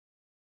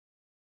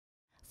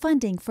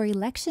Funding for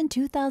Election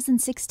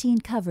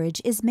 2016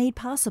 coverage is made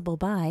possible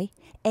by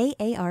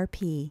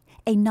AARP,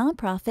 a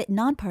nonprofit,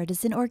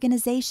 nonpartisan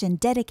organization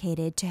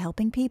dedicated to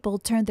helping people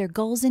turn their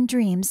goals and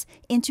dreams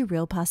into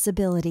real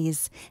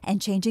possibilities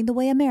and changing the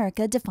way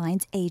America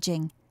defines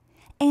aging.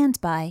 And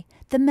by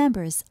the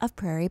members of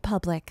Prairie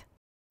Public.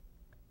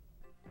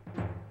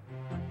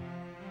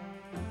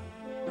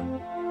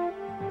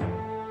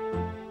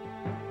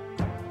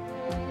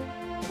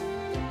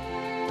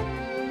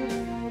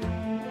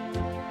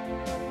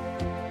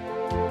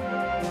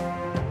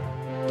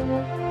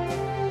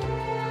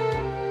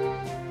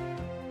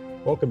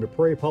 Welcome to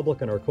Prairie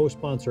Public and our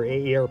co-sponsor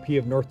AARP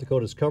of North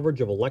Dakota's coverage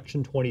of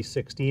Election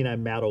 2016.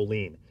 I'm Matt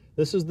O'Lean.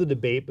 This is the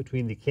debate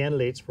between the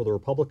candidates for the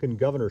Republican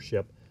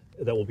governorship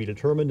that will be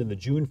determined in the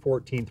June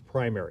 14th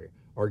primary.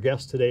 Our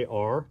guests today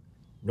are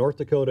North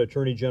Dakota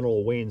Attorney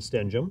General Wayne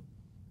Stenehjem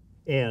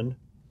and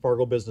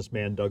Fargo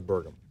businessman Doug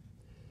Burgum.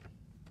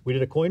 We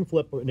did a coin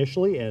flip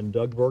initially, and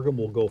Doug Burgum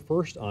will go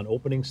first on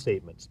opening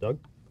statements. Doug?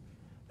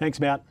 Thanks,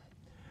 Matt.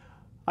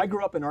 I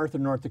grew up in Arthur,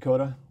 North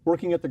Dakota,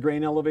 working at the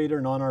grain elevator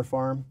and on our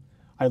farm.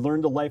 I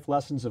learned the life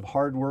lessons of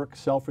hard work,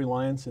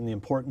 self-reliance, and the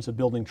importance of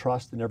building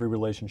trust in every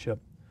relationship.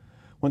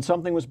 When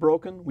something was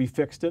broken, we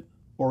fixed it,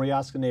 or we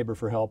asked a neighbor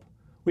for help.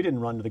 We didn't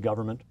run to the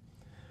government.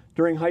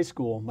 During high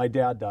school, my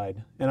dad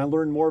died, and I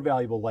learned more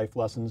valuable life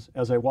lessons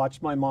as I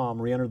watched my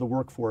mom re-enter the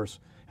workforce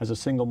as a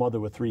single mother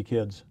with 3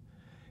 kids.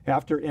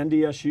 After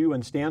NDSU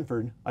and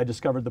Stanford, I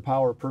discovered the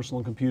power of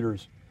personal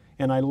computers,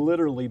 and I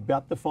literally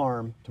bet the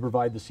farm to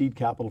provide the seed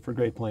capital for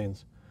Great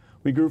Plains.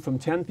 We grew from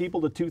 10 people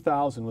to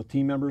 2,000 with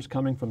team members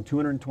coming from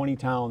 220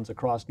 towns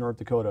across North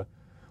Dakota.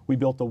 We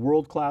built a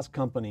world-class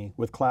company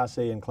with Class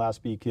A and Class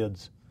B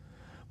kids.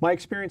 My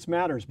experience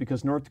matters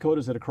because North Dakota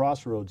is at a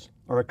crossroads.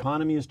 Our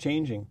economy is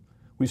changing.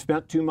 We've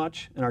spent too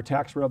much and our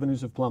tax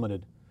revenues have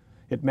plummeted.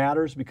 It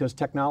matters because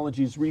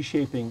technology is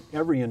reshaping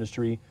every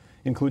industry,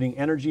 including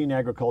energy and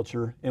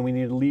agriculture, and we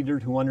need a leader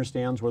who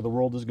understands where the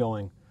world is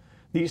going.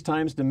 These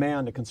times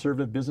demand a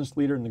conservative business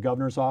leader in the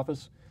governor's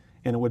office,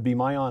 and it would be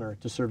my honor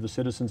to serve the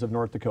citizens of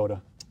North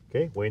Dakota.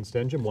 Okay, Wayne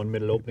Stenehjem,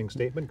 1-minute opening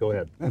statement. Go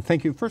ahead.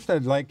 Thank you. First,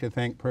 I'd like to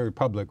thank Prairie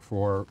Public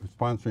for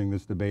sponsoring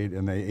this debate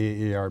and the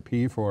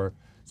AARP for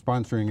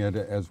sponsoring it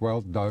as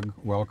well. Doug,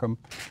 welcome.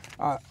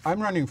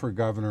 I'm running for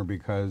governor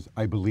because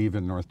I believe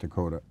in North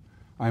Dakota.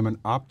 I'm an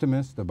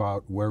optimist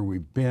about where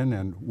we've been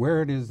and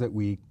where it is that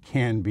we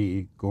can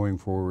be going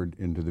forward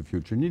into the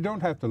future. And you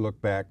don't have to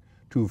look back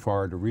too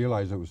far to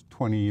realize it was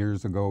 20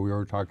 years ago we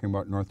were talking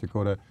about North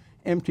Dakota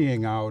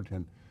emptying out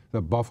and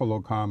the Buffalo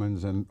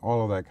Commons and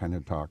all of that kind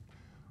of talk.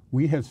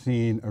 We have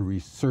seen a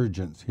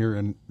resurgence here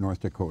in North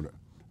Dakota.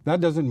 That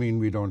doesn't mean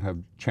we don't have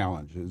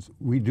challenges.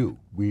 We do.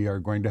 We are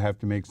going to have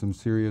to make some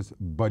serious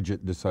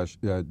budget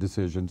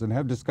decisions and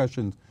have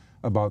discussions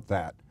about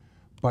that.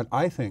 But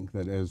I think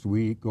that as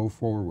we go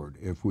forward,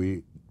 if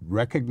we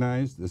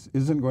recognize this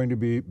isn't going to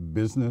be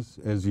business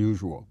as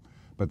usual,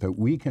 but that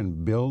we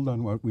can build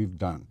on what we've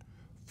done,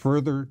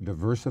 further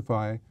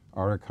diversify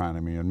our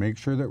economy and make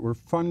sure that we're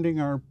funding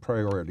our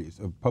priorities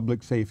of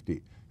public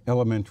safety,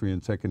 elementary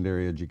and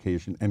secondary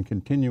education, and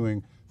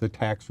continuing the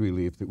tax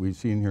relief that we've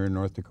seen here in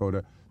North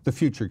Dakota, the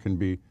future can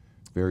be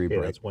very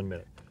bright. That's 1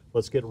 minute.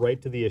 Let's get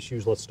right to the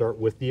issues. Let's start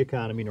with the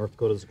economy, North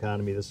Dakota's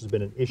economy. This has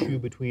been an issue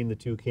between the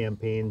two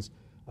campaigns.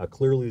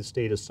 Clearly the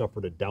state has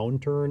suffered a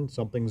downturn.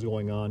 Something's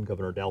going on.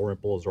 Governor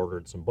Dalrymple has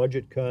ordered some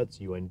budget cuts.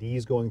 UND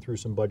is going through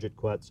some budget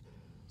cuts.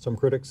 Some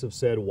critics have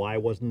said, why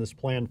wasn't this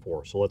planned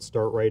for? So let's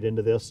start right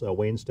into this.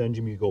 Wayne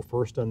Stenehjem, you go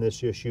first on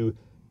this issue,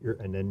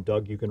 and then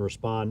Doug, you can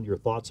respond, your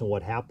thoughts on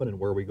what happened and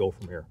where we go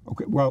from here.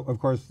 Okay, well, of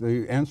course,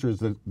 the answer is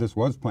that this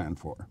was planned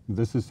for.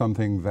 This is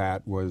something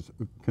that was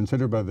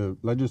considered by the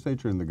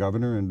legislature and the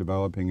governor in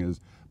developing his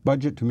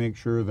budget to make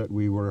sure that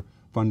we were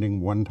funding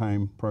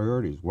one-time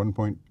priorities.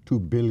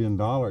 $1.2 billion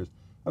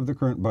of the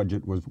current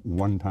budget was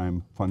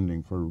one-time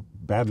funding for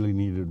badly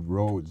needed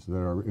roads that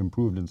are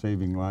improved and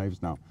saving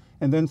lives now.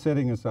 And then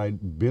setting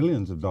aside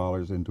billions of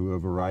dollars into a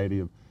variety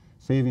of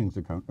savings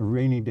accounts, a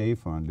rainy day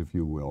fund, if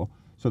you will,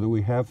 so that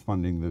we have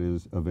funding that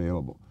is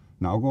available.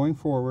 Now going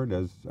forward,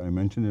 as I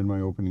mentioned in my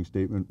opening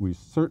statement, we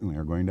certainly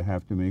are going to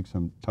have to make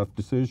some tough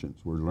decisions.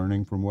 We're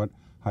learning from what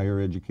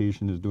higher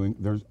education is doing.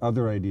 There's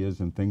other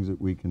ideas and things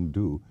that we can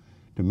do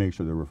to make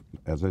sure that we're,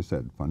 as I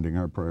said, funding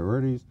our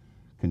priorities,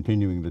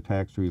 continuing the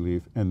tax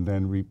relief, and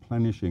then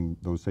replenishing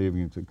those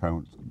savings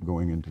accounts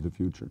going into the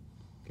future.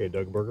 Okay,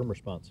 Doug Burgum,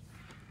 response.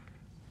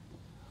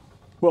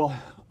 Well,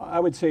 I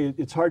would say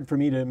it's hard for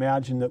me to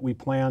imagine that we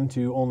plan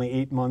to only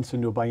 8 months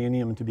into a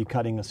biennium to be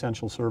cutting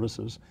essential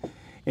services.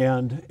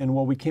 And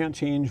while we can't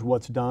change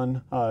what's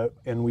done,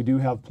 and we do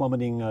have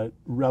plummeting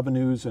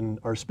revenues and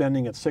our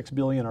spending at $6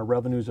 billion, our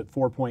revenues at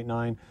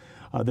 4.9,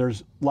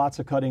 there's lots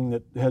of cutting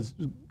that has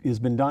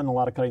been done, a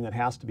lot of cutting that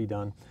has to be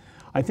done.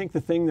 I think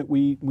the thing that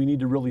we need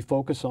to really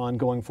focus on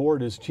going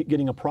forward is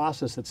getting a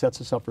process that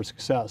sets us up for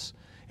success.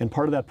 And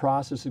part of that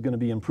process is going to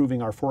be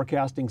improving our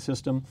forecasting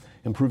system,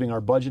 improving our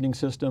budgeting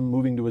system,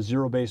 moving to a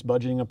zero-based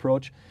budgeting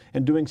approach,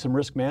 and doing some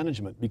risk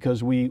management,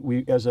 because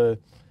we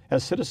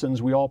as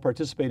citizens, we all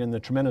participate in the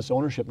tremendous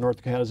ownership North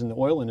Dakota has in the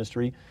oil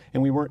industry,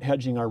 and we weren't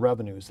hedging our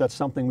revenues. That's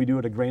something we do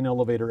at a grain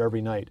elevator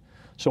every night.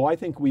 So I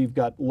think we've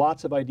got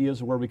lots of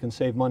ideas of where we can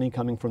save money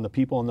coming from the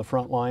people on the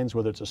front lines,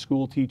 whether it's a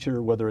school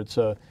teacher, whether it's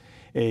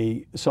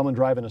someone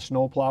driving a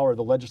snowplow, or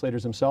the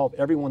legislators themselves.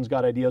 Everyone's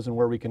got ideas on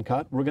where we can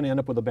cut. We're going to end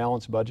up with a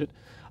balanced budget,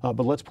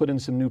 but let's put in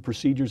some new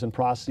procedures and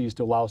processes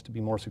to allow us to be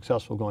more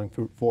successful going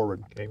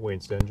forward. Okay, Wayne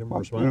Stenehjem,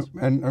 response?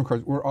 And of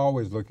course, we're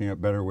always looking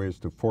at better ways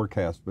to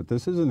forecast, but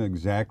this isn't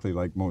exactly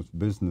like most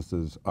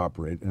businesses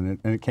operate, and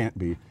it can't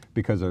be,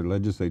 because our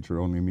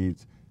legislature only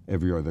meets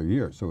every other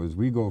year. So as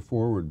we go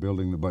forward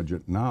building the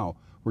budget now,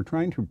 we're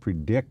trying to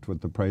predict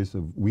what the price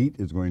of wheat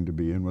is going to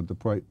be and what the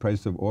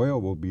price of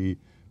oil will be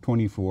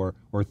 24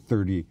 or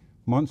 30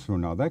 months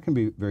from now. That can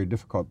be very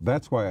difficult.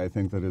 That's why I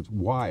think that it's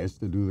wise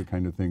to do the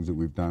kind of things that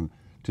we've done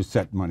to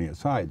set money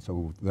aside,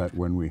 so that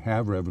when we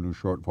have revenue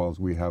shortfalls,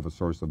 we have a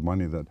source of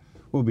money that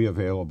will be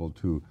available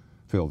to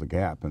fill the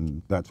gap,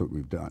 and that's what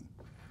we've done.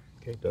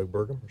 Okay, Doug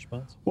Burgum,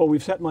 response? Well,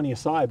 we've set money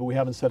aside, but we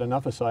haven't set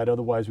enough aside.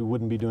 Otherwise, we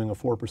wouldn't be doing a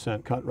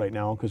 4% cut right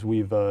now, because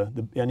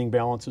the ending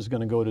balance is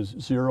going to go to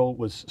zero. It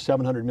was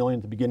 $700 million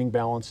at the beginning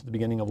balance at the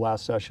beginning of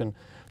last session.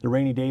 The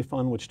rainy day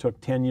fund, which took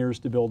 10 years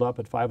to build up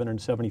at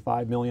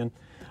 $575 million,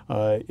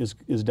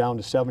 is down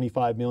to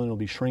 $75 million. It'll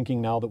be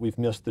shrinking now that we've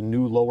missed the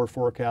new lower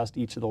forecast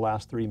each of the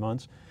last 3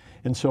 months.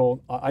 And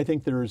so I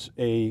think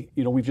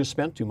we've just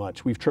spent too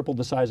much. We've tripled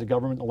the size of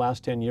government in the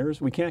last 10 years.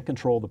 We can't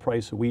control the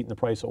price of wheat and the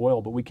price of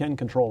oil, but we can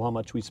control how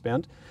much we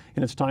spent.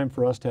 And it's time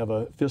for us to have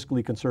a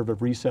fiscally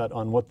conservative reset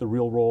on what the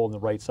real role and the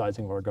right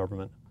sizing of our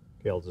government.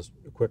 Okay, I'll just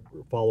a quick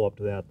follow-up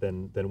to that,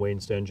 then Wayne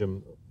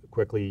Stenehjem,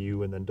 quickly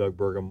you, and then Doug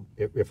Burgum.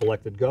 If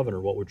elected governor,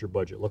 what would your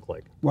budget look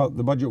like? Well,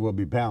 the budget will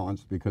be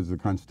balanced because the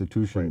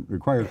Constitution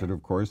requires it,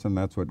 of course, and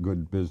that's what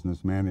good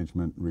business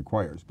management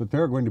requires. But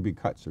there are going to be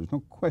cuts. There's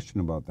no question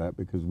about that,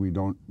 because we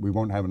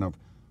won't have enough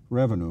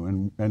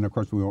revenue, and of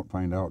course we won't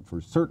find out for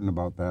certain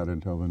about that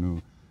until the new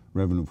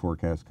revenue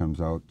forecast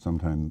comes out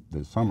sometime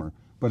this summer.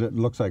 But it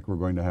looks like we're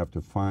going to have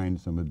to find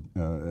some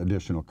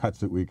additional cuts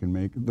that we can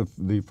make.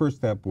 The first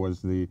step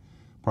was the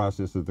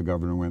process that the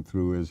governor went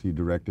through, as he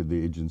directed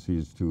the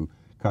agencies to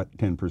cut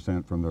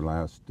 10% from their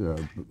last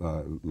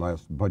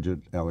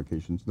budget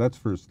allocations. That's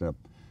first step.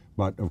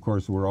 But of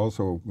course, we're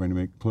also going to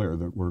make clear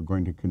that we're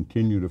going to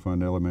continue to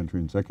fund elementary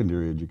and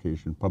secondary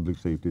education, public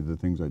safety, the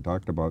things I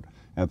talked about,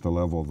 at the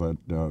level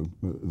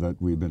that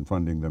we've been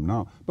funding them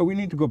now. But we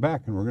need to go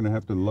back, and we're going to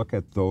have to look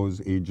at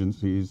those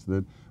agencies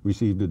that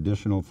received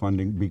additional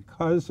funding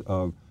because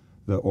of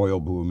the oil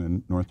boom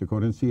in North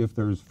Dakota, and see if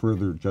there's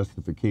further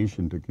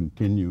justification to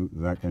continue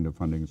that kind of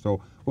funding.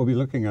 So we'll be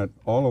looking at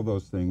all of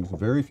those things.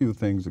 Very few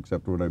things,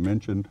 except what I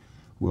mentioned,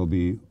 will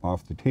be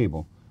off the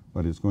table.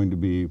 But it's going to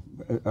be,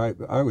 I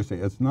always say,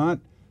 it's not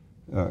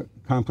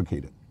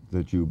complicated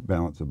that you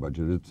balance a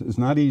budget. It's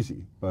not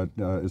easy, but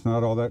it's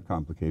not all that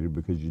complicated,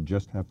 because you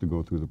just have to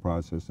go through the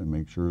process and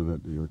make sure that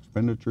your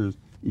expenditures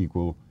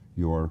equal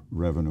your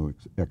revenue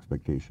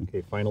expectation.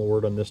 Okay, final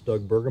word on this,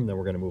 Doug Burgum, then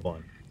we're going to move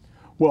on.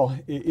 Well,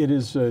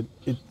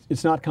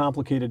 it's not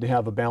complicated to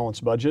have a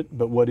balanced budget,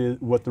 but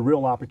what the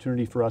real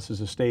opportunity for us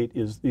as a state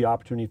is the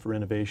opportunity for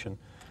innovation.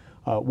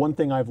 One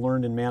thing I've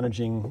learned in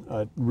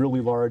managing really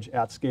large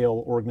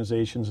at-scale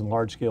organizations and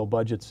large-scale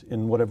budgets,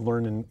 and what I've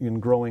learned in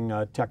growing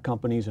tech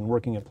companies and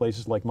working at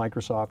places like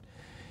Microsoft,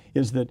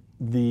 is that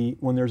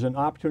when there's an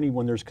opportunity,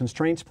 when there's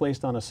constraints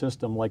placed on a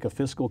system, like a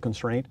fiscal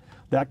constraint,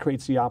 that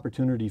creates the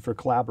opportunity for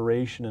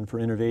collaboration and for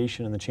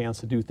innovation and the chance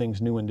to do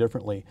things new and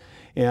differently.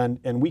 And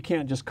we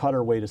can't just cut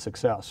our way to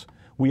success.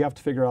 We have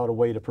to figure out a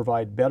way to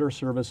provide better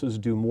services,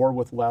 do more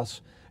with less,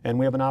 and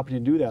we have an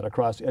opportunity to do that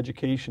across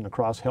education,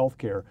 across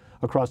healthcare,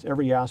 across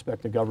every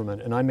aspect of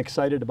government. And I'm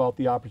excited about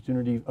the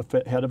opportunity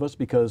ahead of us,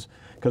 because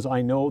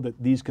I know that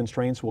these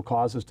constraints will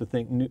cause us to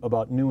think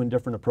about new and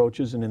different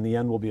approaches, and in the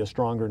end we'll be a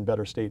stronger and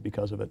better state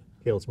because of it.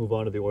 Okay, let's move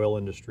on to the oil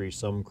industry.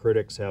 Some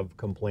critics have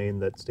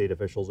complained that state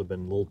officials have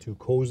been a little too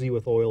cozy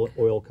with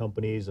oil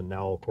companies, and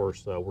now, of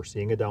course, we're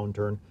seeing a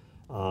downturn.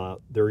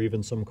 There are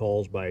even some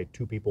calls by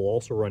two people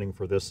also running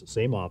for this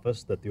same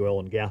office that the oil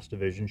and gas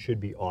division should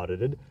be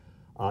audited.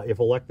 If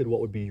elected, what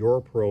would be your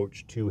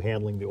approach to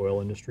handling the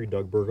oil industry?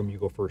 Doug Burgum, you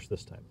go first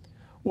this time.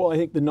 Well, I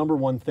think the number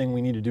one thing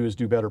we need to do is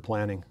do better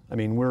planning. I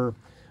mean,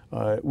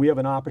 we have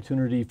an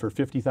opportunity for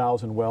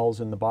 50,000 wells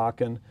in the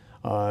Bakken,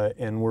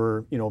 and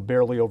we're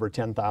barely over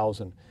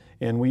 10,000.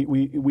 And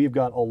we've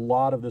got a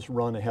lot of this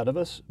run ahead of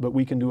us, but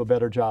we can do a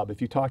better job.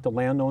 If you talk to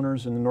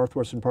landowners in the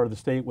northwestern part of the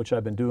state, which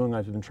I've been doing,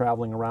 I've been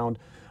traveling around,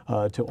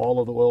 to all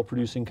of the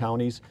oil-producing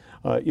counties.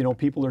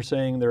 People are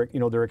saying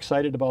they're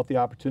excited about the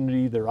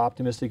opportunity, they're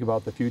optimistic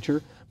about the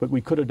future, but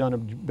we could have done a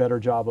better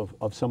job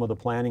of some of the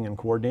planning and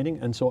coordinating.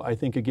 And so I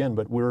think again,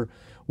 but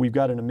we've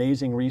got an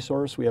amazing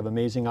resource, we have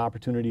amazing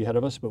opportunity ahead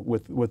of us, but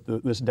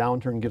this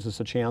downturn gives us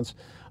a chance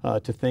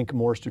to think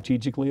more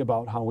strategically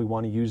about how we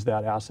want to use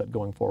that asset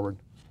going forward.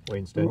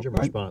 Wayne Stenehjem,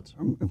 response.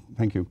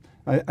 Thank you.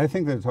 I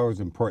think that it's always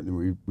important that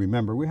we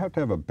remember we have to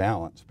have a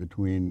balance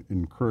between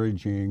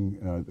encouraging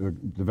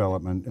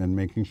development and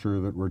making sure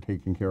that we're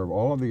taking care of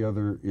all of the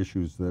other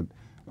issues that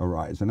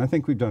arise. And I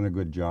think we've done a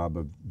good job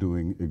of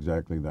doing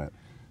exactly that.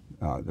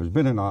 There's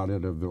been an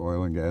audit of the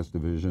oil and gas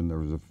division. There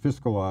was a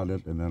fiscal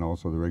audit and then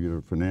also the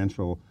regular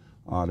financial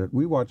audit.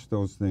 We watch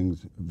those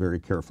things very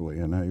carefully,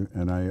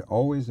 and I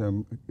always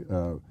am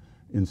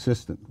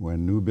insistent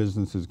when new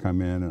businesses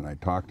come in and I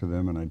talk to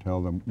them and I tell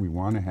them we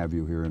want to have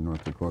you here in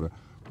North Dakota.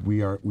 We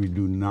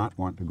do not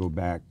want to go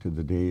back to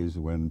the days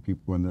when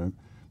the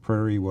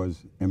prairie was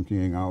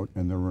emptying out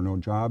and there were no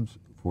jobs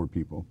for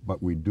people.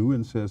 But we do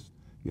insist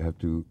you have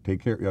to take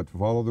care, you have to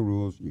follow the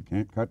rules. You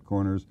can't cut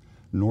corners,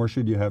 nor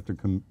should you have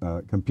to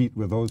compete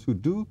with those who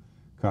do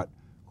cut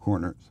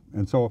corners.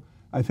 And so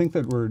I think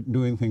that we're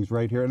doing things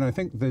right here. And I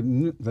think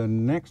the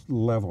next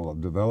level of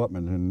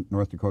development in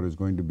North Dakota is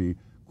going to be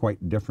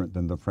quite different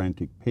than the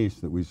frantic pace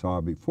that we saw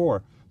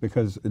before,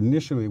 because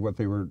initially what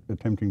they were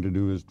attempting to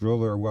do is drill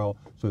their well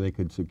so they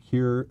could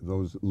secure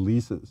those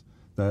leases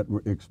that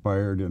were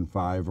expired in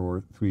 5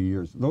 or 3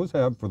 years. Those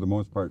have, for the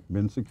most part,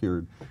 been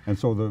secured. And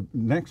so the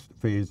next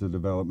phase of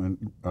development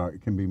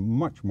can be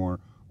much more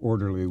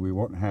orderly. We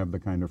won't have the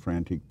kind of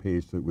frantic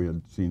pace that we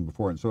had seen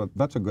before. And so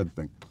that's a good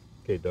thing.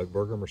 Okay, Doug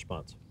Burgum,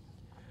 response.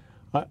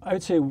 I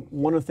would say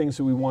one of the things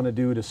that we want to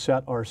do to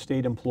set our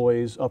state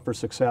employees up for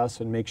success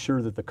and make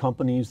sure that the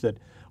companies that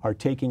are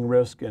taking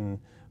risk and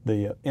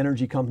the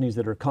energy companies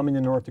that are coming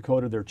to North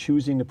Dakota, they're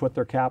choosing to put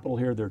their capital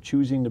here, they're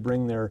choosing to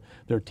bring their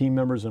team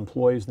members,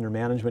 employees, and their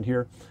management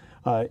here.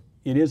 It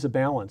is a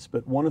balance,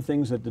 but one of the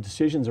things that the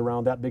decisions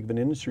around that big of an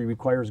industry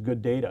requires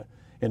good data.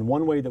 And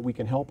one way that we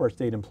can help our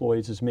state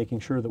employees is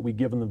making sure that we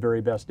give them the very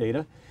best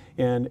data.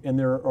 And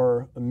there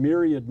are a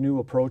myriad new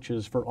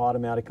approaches for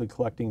automatically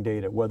collecting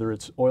data, whether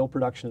it's oil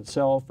production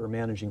itself or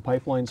managing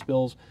pipeline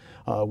spills,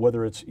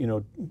 whether it's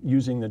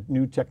using the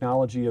new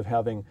technology of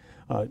having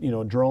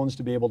drones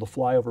to be able to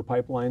fly over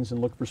pipelines and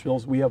look for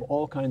spills. We have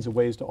all kinds of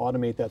ways to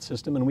automate that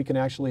system, and we can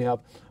actually have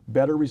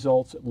better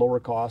results at lower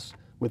costs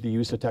with the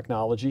use of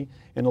technology,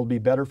 and it'll be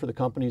better for the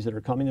companies that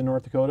are coming to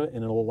North Dakota,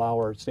 and it'll allow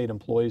our state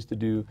employees to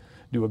do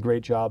a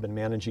great job in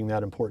managing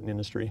that important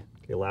industry.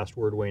 Okay, last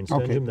word, Wayne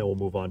Stenehjem, then we'll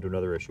move on to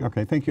another issue.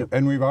 Okay, thank you.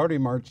 And we've already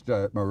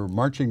we're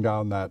marching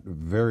down that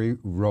very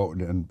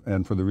road,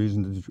 and for the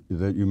reasons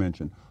that you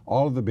mentioned.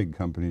 All of the big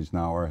companies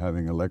now are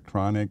having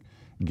electronic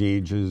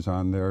gauges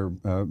on their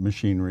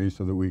machinery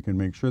so that we can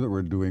make sure that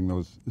we're doing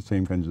those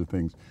same kinds of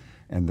things.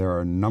 And there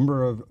are a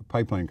number of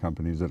pipeline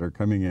companies that are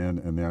coming in,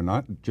 and they are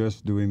not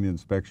just doing the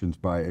inspections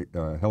by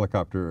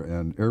helicopter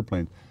and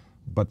airplanes,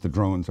 but the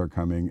drones are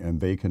coming, and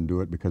they can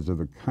do it because of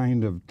the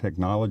kind of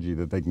technology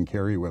that they can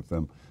carry with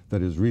them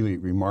that is really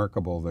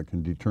remarkable, that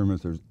can determine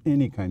if there's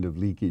any kind of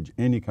leakage,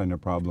 any kind of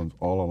problems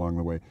all along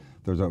the way.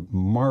 There's a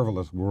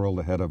marvelous world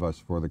ahead of us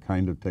for the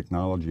kind of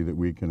technology that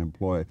we can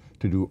employ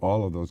to do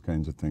all of those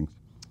kinds of things.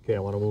 Okay, I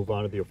want to move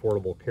on to the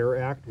Affordable Care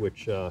Act,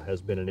 which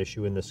has been an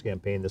issue in this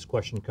campaign. This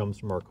question comes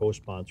from our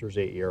co-sponsors,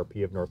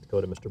 AARP of North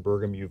Dakota. Mr.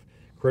 Burgum, you've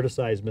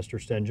criticized Mr.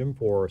 Stenehjem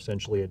for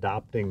essentially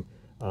adopting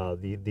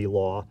the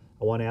law.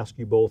 I want to ask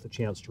you both a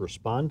chance to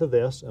respond to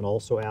this and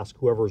also ask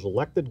whoever is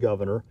elected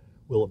governor,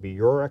 will it be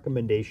your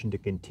recommendation to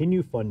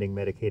continue funding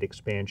Medicaid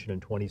expansion in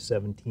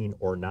 2017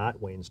 or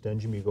not? Wayne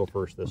Stenehjem, you go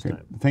first this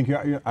time. Thank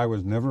you. I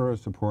was never a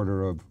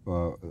supporter of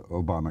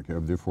Obamacare,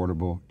 of the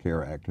Affordable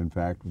Care Act. In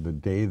fact, the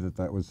day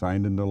that was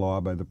signed into law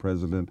by the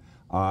president,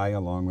 I,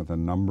 along with a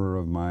number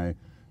of my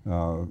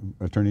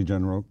Attorney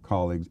General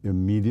colleagues,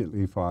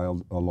 immediately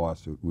filed a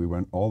lawsuit. We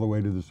went all the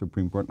way to the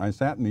Supreme Court, and I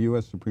sat in the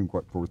U.S. Supreme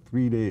Court for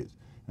 3 days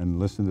and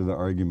listened to the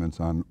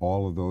arguments on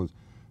all of those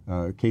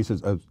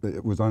cases.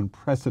 It was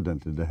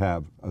unprecedented to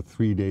have a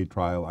 3-day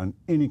trial on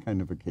any kind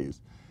of a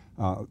case.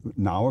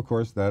 Now, of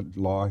course, that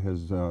law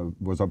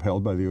was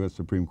upheld by the U.S.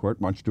 Supreme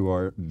Court, much to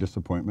our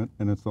disappointment,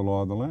 and it's the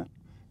law of the land.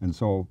 And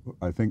so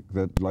I think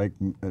that, like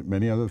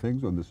many other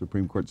things, when the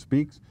Supreme Court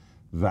speaks,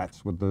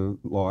 that's what the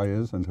law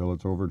is until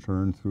it's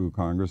overturned through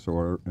Congress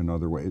or in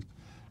other ways.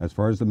 As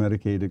far as the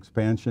Medicaid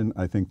expansion,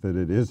 I think that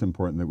it is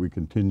important that we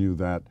continue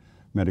that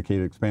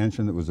Medicaid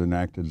expansion that was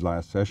enacted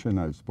last session.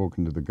 I've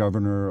spoken to the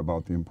governor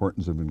about the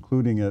importance of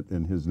including it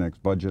in his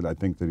next budget. I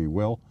think that he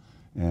will,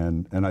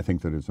 and I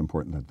think that it's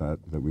important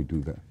that we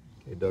do that.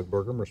 Okay, Doug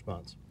Burgum,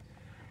 response.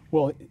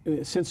 Well,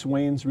 since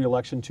Wayne's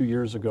reelection 2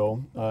 years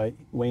ago,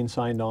 Wayne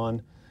signed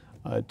on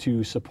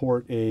to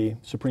support a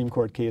Supreme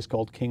Court case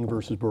called King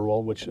versus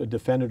Burwell, which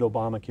defended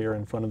Obamacare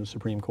in front of the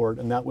Supreme Court,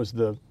 and that was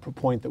the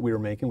point that we were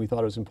making. We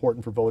thought it was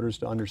important for voters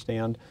to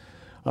understand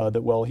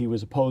that while he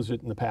was opposed to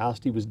it in the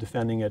past, he was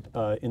defending it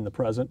in the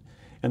present.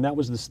 And that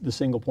was the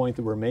single point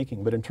that we're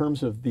making. But in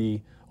terms of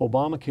the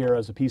Obamacare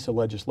as a piece of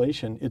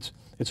legislation,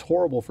 it's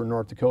horrible for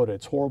North Dakota.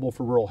 It's horrible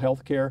for rural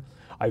health care.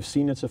 I've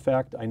seen its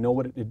effect. I know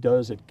what it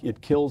does.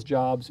 It kills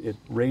jobs. It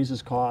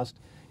raises cost.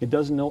 It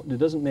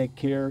doesn't make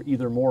care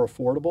either more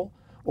affordable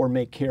or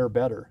make care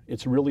better.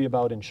 It's really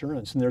about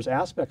insurance. And there's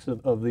aspects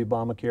of the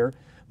Obamacare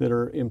that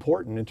are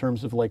important in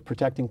terms of like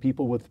protecting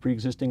people with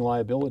pre-existing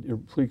liability or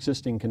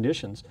pre-existing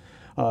conditions.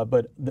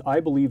 But I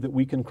believe that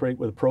we can create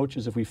with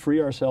approaches, if we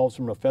free ourselves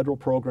from a federal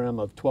program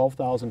of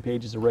 12,000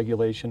 pages of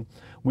regulation,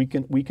 we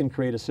can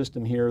create a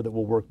system here that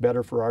will work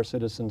better for our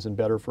citizens and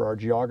better for our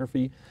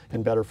geography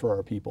and better for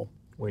our people.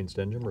 Wayne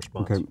Stenehjem,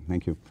 response. Okay,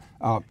 thank you.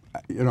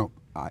 You know,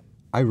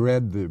 I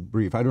read the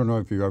brief. I don't know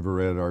if you ever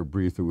read our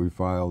brief that we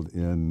filed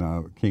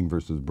in King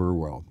versus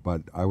Burwell,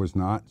 but I was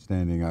not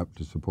standing up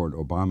to support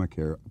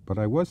Obamacare, but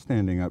I was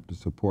standing up to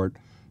support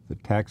the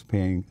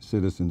tax-paying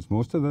citizens,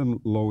 most of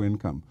them low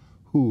income,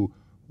 who,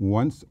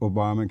 once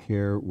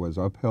Obamacare was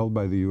upheld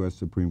by the U.S.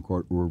 Supreme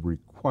Court, were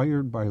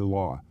required by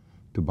law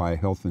to buy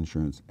health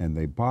insurance, and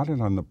they bought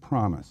it on the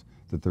promise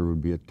that there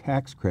would be a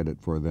tax credit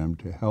for them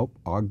to help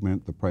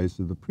augment the price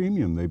of the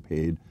premium they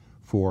paid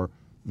for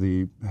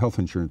the health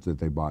insurance that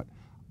they bought.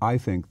 I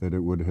think that it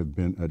would have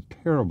been a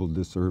terrible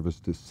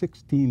disservice to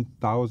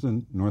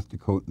 16,000 North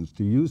Dakotans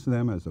to use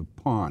them as a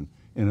pawn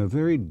in a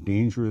very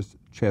dangerous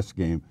chess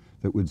game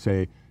that would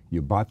say,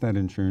 you bought that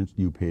insurance,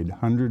 you paid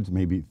hundreds,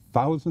 maybe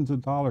thousands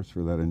of dollars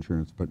for that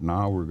insurance, but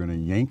now we're going to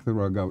yank the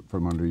rug out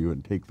from under you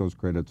and take those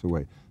credits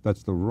away.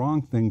 That's the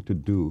wrong thing to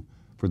do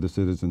for the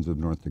citizens of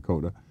North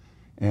Dakota.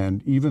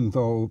 And even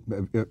though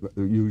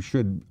you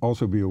should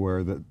also be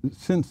aware that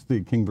since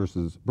the King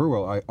versus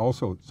Burwell, I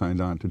also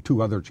signed on to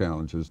two other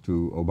challenges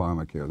to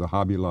Obamacare. The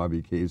Hobby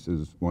Lobby case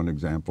is one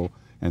example,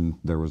 and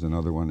there was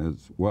another one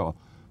as well.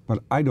 But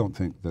I don't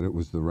think that it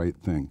was the right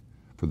thing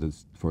for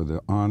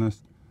the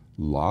honest,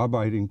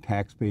 law-abiding,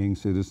 tax-paying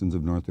citizens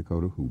of North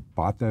Dakota who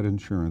bought that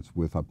insurance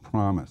with a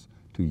promise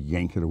to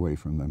yank it away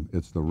from them.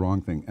 It's the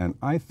wrong thing. And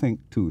I think,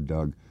 too,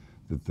 Doug,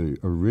 that the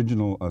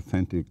original,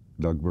 authentic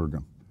Doug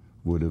Burgum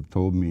would have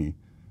told me,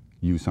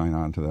 you sign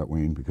on to that,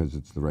 Wayne, because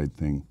it's the right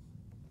thing.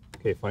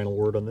 Okay, final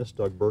word on this,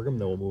 Doug Burgum,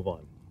 then we'll move on.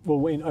 Well,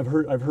 Wayne, I've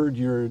heard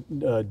your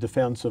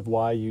defense of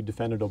why you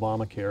defended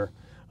Obamacare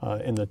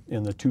in the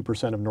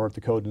 2% of North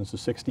Dakotans, the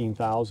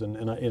 16,000,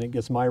 and it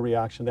gets my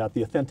reaction to that.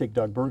 The authentic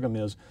Doug Burgum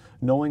is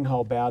knowing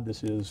how bad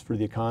this is for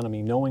the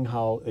economy, knowing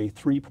how a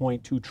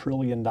 $3.2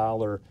 trillion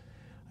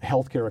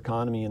healthcare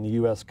economy in the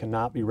U.S.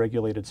 cannot be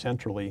regulated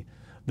centrally,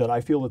 that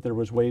I feel that there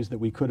was ways that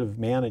we could have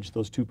managed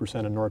those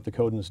 2% of North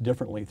Dakotans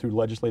differently through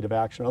legislative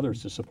action,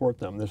 others to support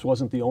them. This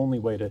wasn't the only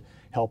way to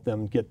help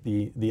them get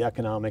the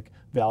economic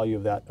value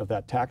of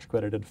that tax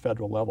credit at a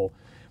federal level.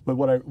 But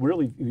what I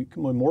really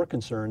am more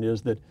concerned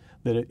is that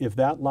if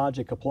that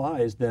logic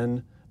applies,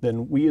 then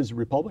we as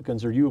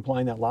Republicans, or you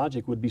applying that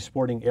logic, would be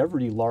supporting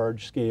every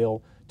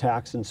large-scale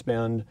tax and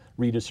spend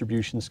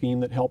redistribution scheme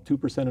that helped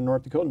 2% of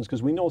North Dakotans,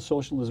 because we know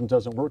socialism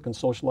doesn't work and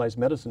socialized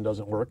medicine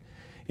doesn't work.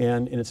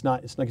 And it's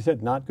like I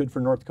said, not good for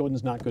North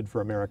Dakotans, not good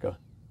for America.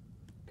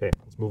 Okay,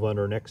 let's move on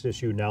to our next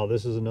issue. Now,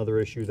 this is another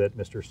issue that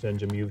Mr.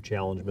 Stenehjem, you've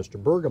challenged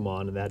Mr. Burgum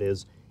on, and that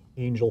is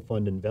angel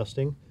fund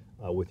investing.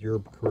 With your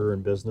career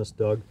in business,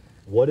 Doug,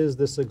 what is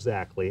this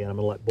exactly? And I'm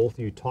going to let both of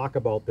you talk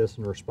about this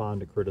and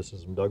respond to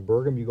criticism. Doug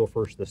Burgum, you go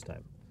first this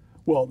time.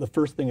 Well, the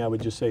first thing I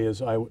would just say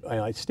is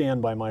I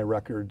stand by my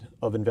record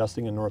of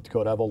investing in North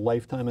Dakota. I have a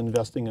lifetime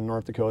investing in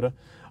North Dakota.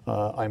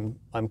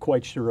 I'm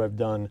quite sure I've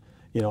done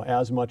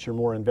as much or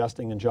more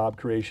investing in job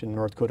creation in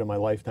North Dakota in my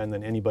lifetime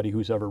than anybody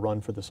who's ever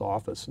run for this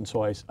office. And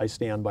so I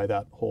stand by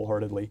that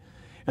wholeheartedly.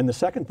 And the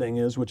second thing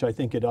is, which I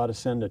think it ought to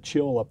send a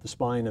chill up the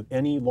spine of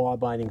any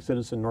law-abiding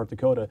citizen in North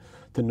Dakota,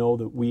 to know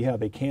that we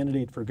have a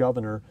candidate for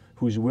governor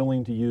who's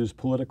willing to use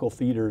political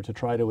theater to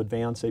try to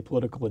advance a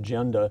political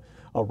agenda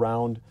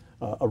around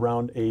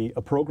a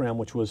program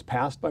which was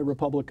passed by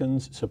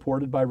Republicans,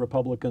 supported by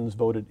Republicans,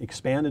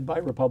 expanded by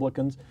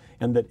Republicans,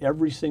 and that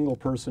every single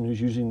person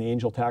who's using the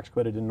angel tax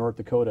credit in North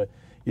Dakota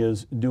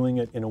is doing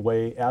it in a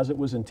way as it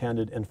was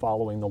intended and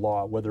following the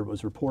law. Whether it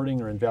was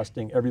reporting or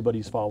investing,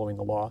 everybody's following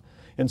the law.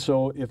 And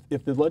so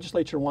if the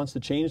legislature wants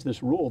to change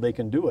this rule, they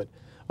can do it.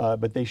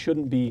 But they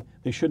shouldn't be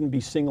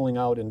singling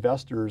out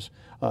investors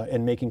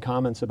and making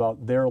comments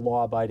about their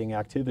law-abiding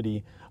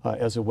activity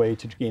as a way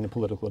to gain a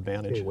political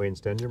advantage. Okay, Wayne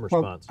Stenehjem,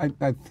 response. Well,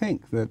 I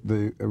think that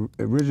the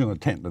original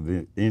intent of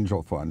the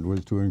Angel Fund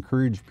was to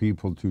encourage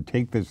people to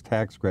take this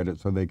tax credit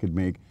so they could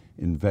make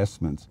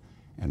investments.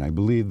 And I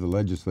believe the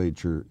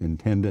legislature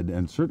intended,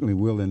 and certainly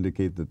will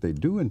indicate that they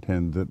do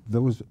intend, that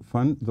those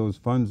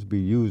funds be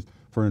used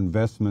for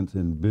investments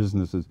in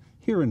businesses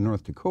here in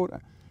North Dakota.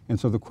 And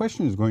so the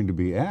question is going to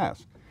be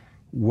asked,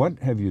 what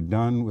have you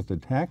done with the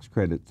tax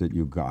credits that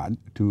you got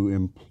to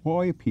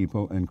employ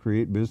people and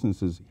create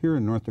businesses here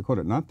in North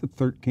Dakota? Not the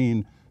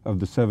 13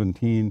 of the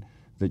 17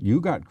 that you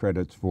got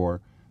credits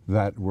for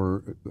that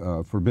were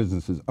for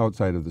businesses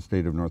outside of the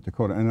state of North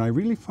Dakota. And I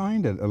really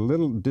find it a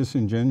little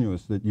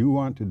disingenuous that you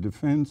want to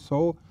defend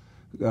so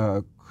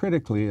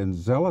critically and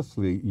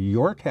zealously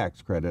your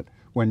tax credit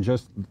when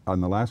just on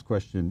the last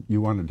question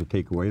you wanted to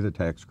take away the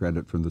tax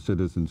credit from the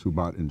citizens who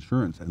bought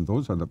insurance, and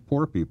those are the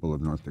poor people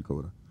of North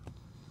Dakota.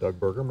 Doug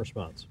Burgum,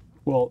 response.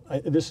 Well,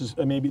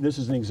 maybe this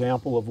is an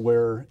example of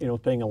where, you know,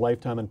 paying a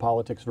lifetime in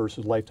politics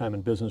versus lifetime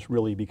in business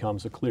really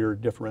becomes a clear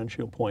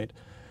differential point,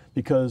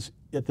 because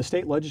the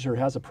state legislature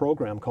has a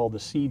program called the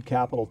Seed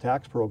Capital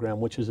Tax Program,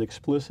 which is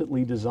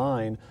explicitly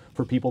designed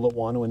for people that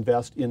want to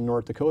invest in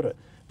North Dakota.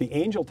 The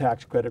Angel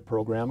Tax Credit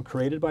Program,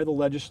 created by the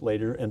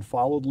legislature and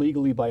followed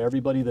legally by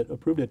everybody that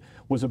approved it,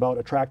 was about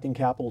attracting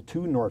capital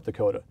to North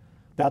Dakota.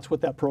 That's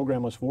what that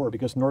program was for,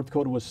 because North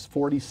Dakota was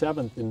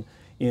 47th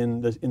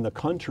in the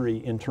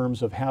country in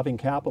terms of having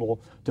capital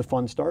to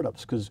fund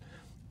startups. Because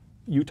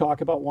you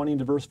talk about wanting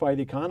to diversify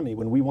the economy.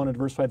 When we want to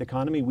diversify the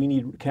economy, we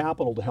need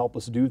capital to help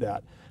us do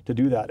that,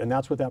 and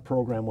that's what that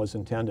program was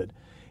intended.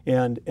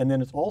 And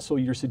then it's also,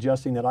 you're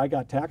suggesting that I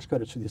got tax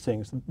credits for these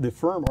things. The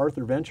firm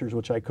Arthur Ventures,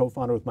 which I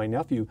co-founded with my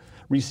nephew,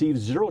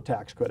 receives 0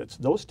 tax credits.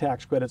 Those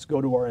tax credits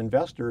go to our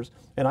investors,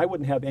 and I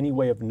wouldn't have any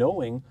way of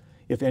knowing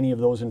if any of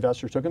those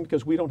investors took them,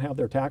 because we don't have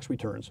their tax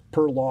returns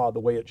per law the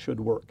way it should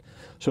work.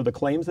 So the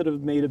claims that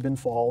have made have been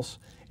false,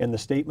 and the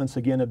statements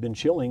again have been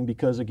chilling,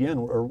 because again,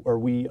 are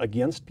we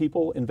against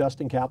people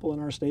investing capital in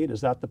our state?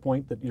 Is that the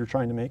point that you're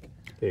trying to make?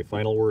 Okay,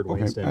 final word,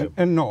 Wayne Stenehjem.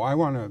 And no, I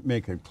want to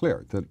make it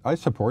clear that I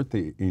support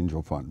the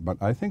Angel Fund, but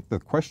I think the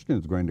question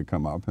is going to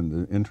come up, and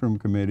the interim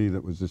committee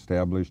that was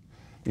established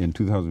in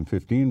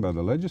 2015 by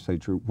the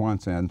legislature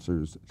wants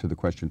answers to the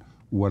question,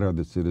 what are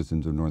the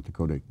citizens of North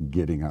Dakota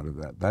getting out of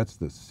that? That's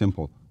the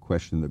simple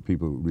question that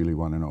people really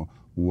want to know.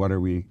 What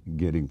are we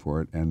getting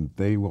for it? And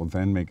they will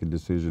then make a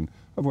decision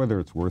of whether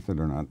it's worth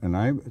it or not. And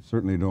I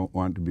certainly don't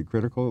want to be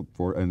critical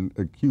for and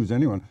accuse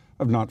anyone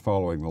of not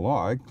following the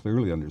law. I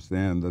clearly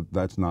understand that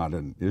that's not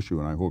an issue,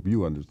 and I hope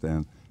you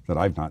understand that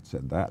I've not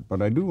said that.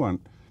 But I do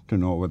want to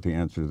know what the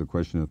answer to the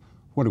question of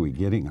what are we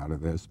getting out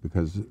of this,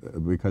 because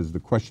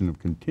the question of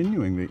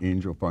continuing the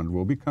Angel Fund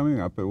will be coming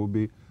up. It will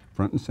be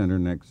front and center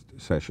next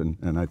session,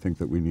 and I think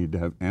that we need to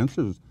have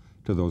answers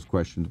to those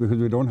questions, because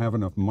we don't have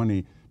enough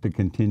money to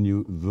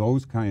continue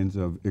those kinds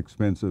of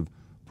expensive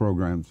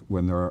programs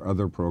when there are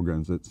other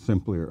programs that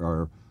simply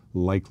are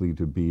likely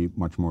to be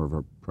much more of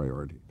a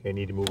priority. Okay, I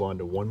need to move on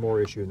to one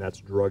more issue, and that's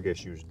drug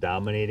issues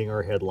dominating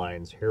our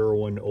headlines.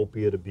 Heroin,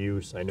 opiate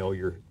abuse. I know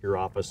your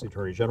office, the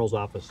Attorney General's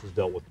office, has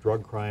dealt with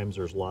drug crimes.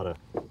 There's a lot of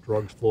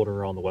drugs floating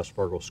around the West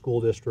Fargo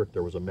School District.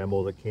 There was a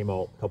memo that came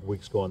out a couple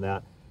weeks ago on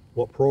that.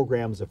 What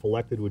programs, if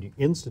elected, would you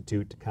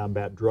institute to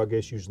combat drug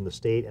issues in the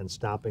state and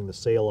stopping the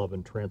sale of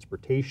and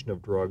transportation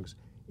of drugs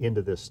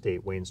into this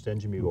state? Wayne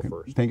Stenehjem, you go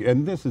first. Thank you.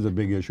 And this is a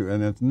big issue,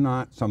 and it's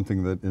not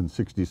something that in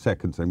 60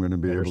 seconds I'm going to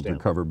be able to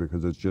cover,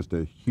 because it's just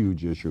a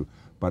huge issue.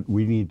 But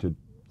we need to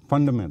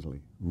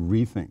fundamentally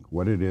rethink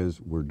what it is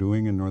we're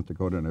doing in North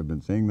Dakota, and I've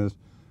been saying this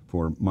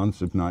for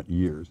months, if not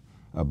years,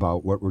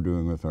 about what we're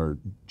doing with our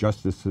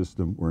justice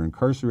system. We're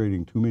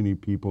incarcerating too many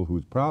people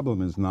whose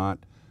problem is not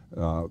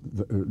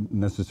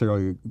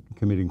necessarily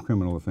committing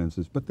criminal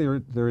offenses, but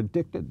they're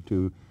addicted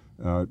to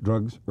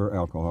drugs or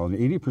alcohol. And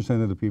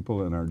 80% of the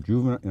people in our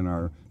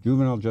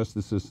juvenile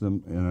justice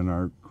system and in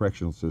our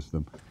correctional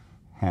system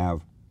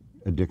have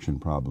addiction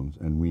problems.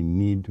 And we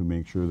need to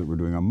make sure that we're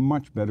doing a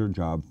much better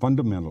job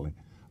fundamentally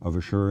of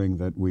assuring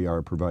that we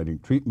are providing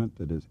treatment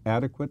that is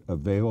adequate,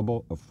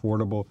 available,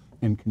 affordable,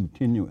 and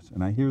continuous.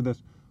 And I hear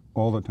this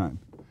all the time.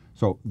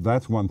 So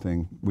that's one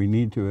thing. We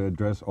need to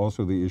address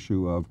also the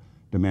issue of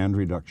demand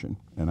reduction.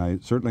 And I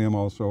certainly am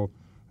also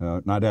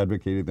not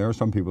advocating. There are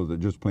some people that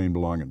just plain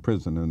belong in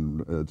prison,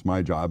 and it's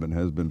my job and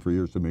has been for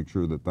years to make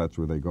sure that that's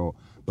where they go.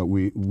 But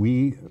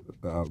we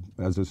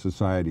as a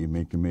society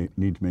need to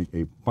make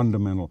a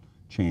fundamental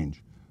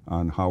change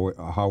on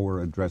how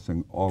we're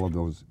addressing all of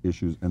those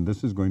issues. And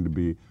this is going to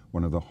be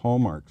one of the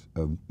hallmarks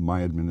of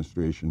my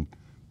administration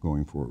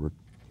going forward.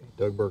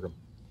 Doug Burgum.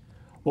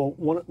 Well,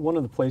 one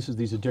of the places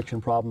these addiction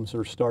problems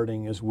are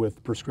starting is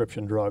with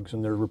prescription drugs,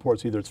 and there are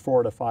reports either it's 4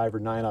 out of 5 or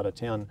 9 out of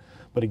 10.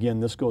 But again,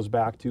 this goes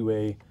back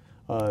to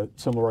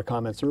some of our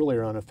comments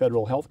earlier on a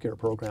federal health care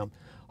program.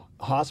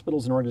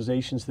 Hospitals and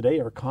organizations today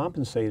are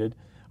compensated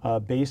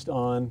based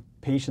on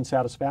patient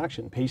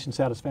satisfaction. Patient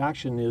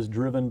satisfaction is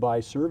driven by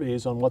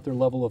surveys on what their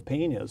level of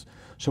pain is.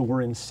 So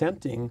we're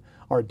incenting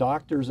our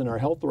doctors and our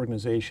health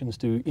organizations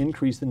to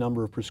increase the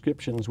number of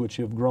prescriptions, which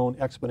have grown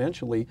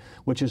exponentially,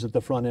 which is at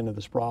the front end of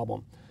this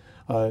problem.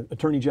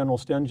 Attorney General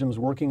Stenehjem is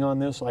working on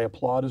this. I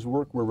applaud his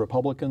work. We're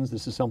Republicans.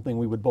 This is something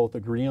we would both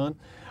agree on.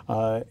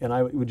 And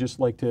I would just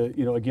like to,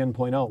 again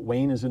point out,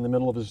 Wayne is in the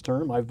middle of his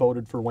term. I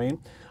voted for Wayne.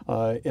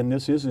 And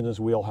this is in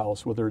his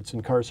wheelhouse, whether it's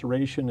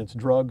incarceration, it's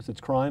drugs,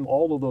 it's crime.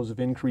 All of those have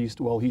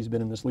increased while he's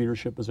been in this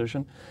leadership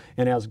position.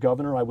 And as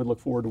governor, I would look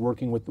forward to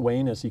working with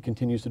Wayne as he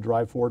continues to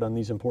drive forward on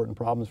these important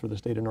problems for the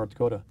state of North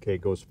Dakota. Okay,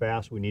 it goes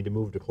fast. We need to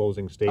move to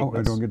closing statements. Oh,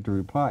 I don't get to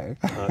reply.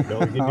 No,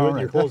 you can do it in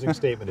your closing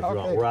statement if you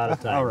want. We're out of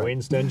time.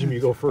 Wayne Stenehjem, you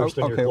go first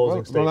in your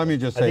closing statement. Well, let me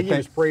just say, I think he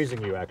was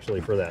praising you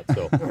actually for that.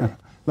 So,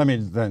 Let me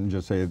then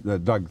just say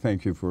that, Doug,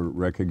 thank you for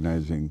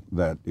recognizing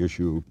that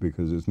issue,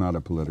 because it's not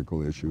a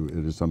political issue.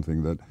 It is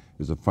something that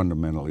is a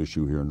fundamental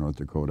issue here in North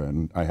Dakota,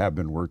 and I have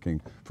been working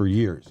for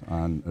years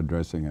on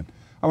addressing it.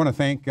 I want to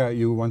thank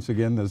you once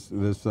again. This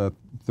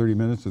 30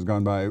 minutes has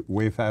gone by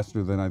way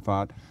faster than I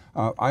thought.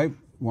 I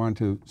want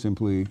to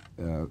simply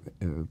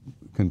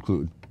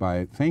conclude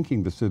by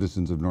thanking the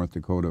citizens of North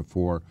Dakota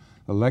for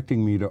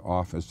electing me to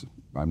office.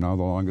 I'm now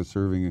the longest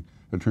serving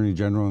Attorney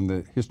General in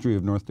the history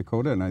of North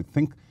Dakota, and I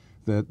think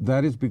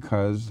that is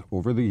because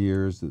over the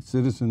years the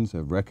citizens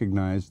have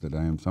recognized that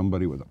I am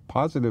somebody with a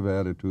positive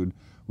attitude,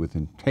 with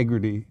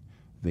integrity.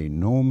 They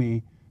know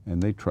me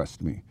and they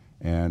trust me.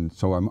 And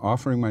so I'm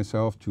offering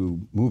myself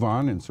to move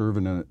on and serve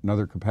in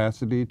another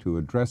capacity to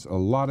address a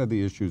lot of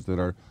the issues that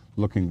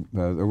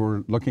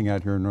we're looking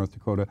at here in North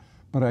Dakota.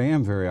 But I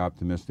am very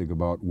optimistic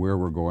about where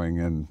we're going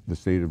in the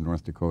state of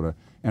North Dakota.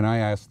 And I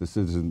ask the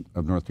citizens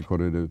of North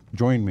Dakota to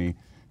join me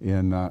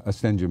in a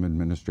Stenehjem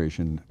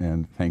administration.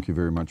 And thank you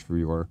very much for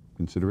your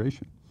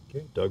consideration.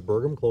 Okay, Doug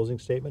Burgum, closing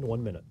statement,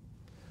 1 minute.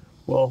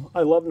 Well,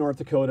 I love North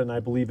Dakota and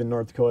I believe in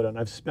North Dakota, and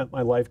I've spent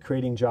my life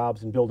creating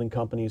jobs and building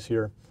companies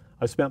here.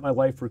 I've spent my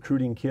life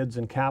recruiting kids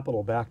and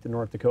capital back to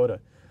North Dakota.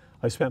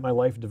 I've spent my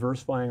life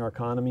diversifying our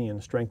economy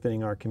and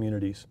strengthening our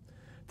communities.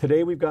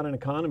 Today we've got an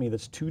economy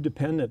that's too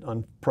dependent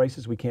on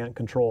prices we can't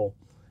control,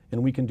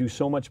 and we can do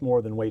so much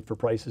more than wait for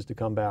prices to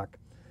come back.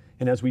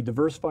 And as we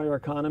diversify our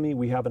economy,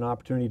 we have an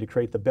opportunity to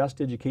create the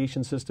best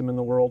education system in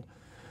the world,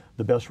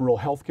 the best rural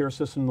health care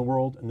system in the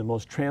world, and the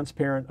most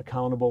transparent,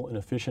 accountable, and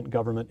efficient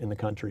government in the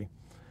country.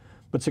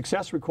 But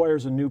success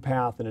requires a new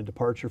path and a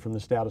departure from the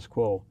status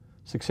quo.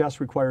 Success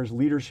requires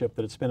leadership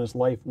that has spent its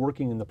life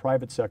working in the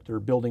private sector,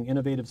 building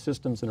innovative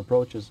systems and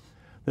approaches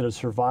that have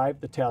survived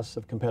the tests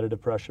of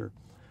competitive pressure.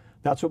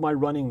 That's what my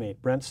running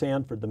mate, Brent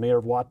Sanford, the mayor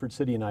of Watford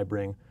City, and I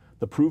bring: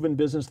 the proven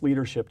business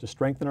leadership to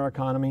strengthen our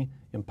economy,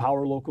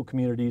 empower local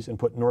communities, and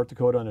put North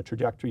Dakota on a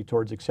trajectory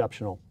towards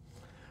exceptional.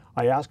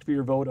 I ask for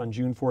your vote on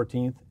June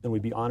 14th, and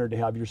we'd be honored to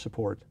have your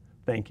support.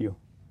 Thank you.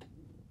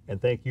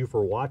 And thank you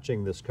for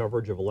watching this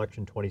coverage of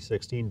election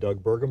 2016.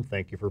 Doug Burgum,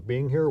 thank you for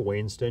being here.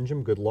 Wayne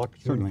Stenehjem, good luck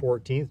June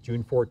 14th.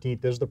 June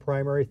 14th is the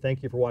primary.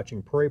 Thank you for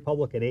watching Prairie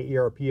Public and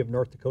AARP of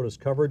North Dakota's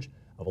coverage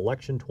of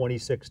election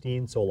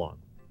 2016. So long.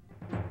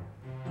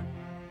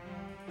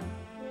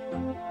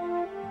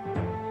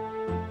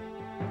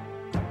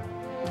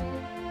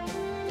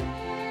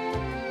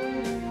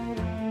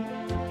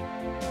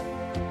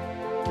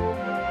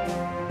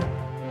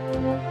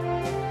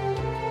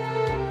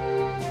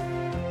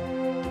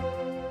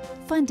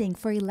 Funding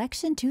for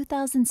Election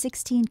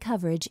 2016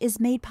 coverage is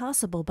made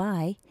possible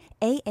by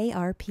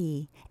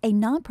AARP, a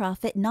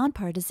nonprofit,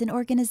 nonpartisan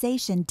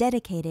organization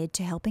dedicated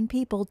to helping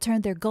people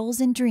turn their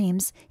goals and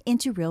dreams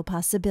into real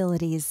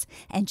possibilities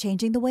and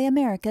changing the way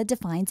America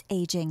defines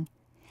aging.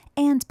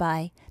 And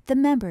by the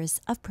members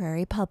of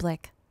Prairie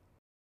Public.